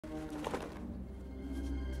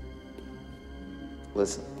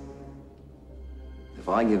Listen. If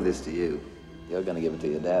I give this to you, you're gonna give it to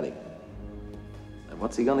your daddy. And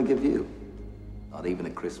what's he gonna give you? Not even a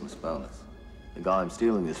Christmas bonus. The guy I'm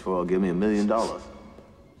stealing this for will give me $1 million.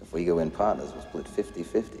 If we go in partners, we'll split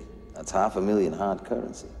 50-50. That's $500,000 hard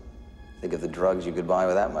currency. Think of the drugs you could buy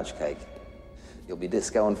with that much cake. You'll be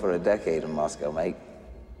discoing for a decade in Moscow, mate.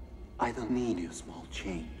 I don't need your small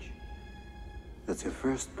change. That's your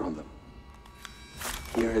first problem.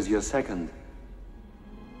 Here is your second.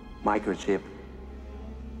 Microchip.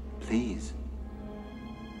 Please.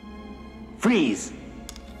 Freeze!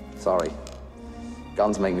 Sorry.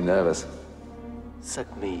 Guns make me nervous.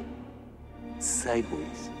 Suck me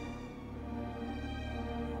sideways.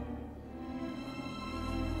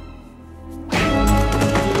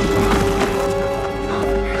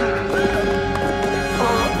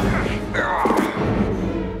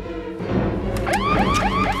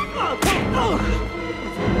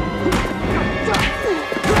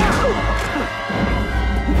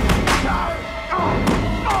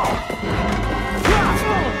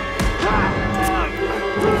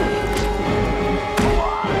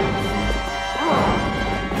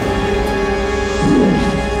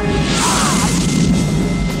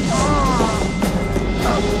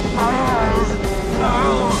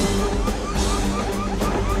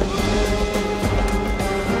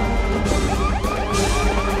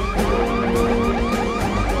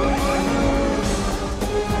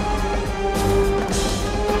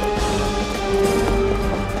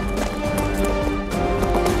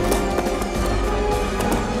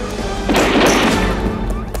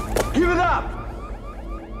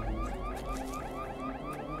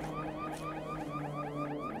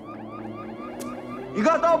 You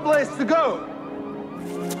got no place to go.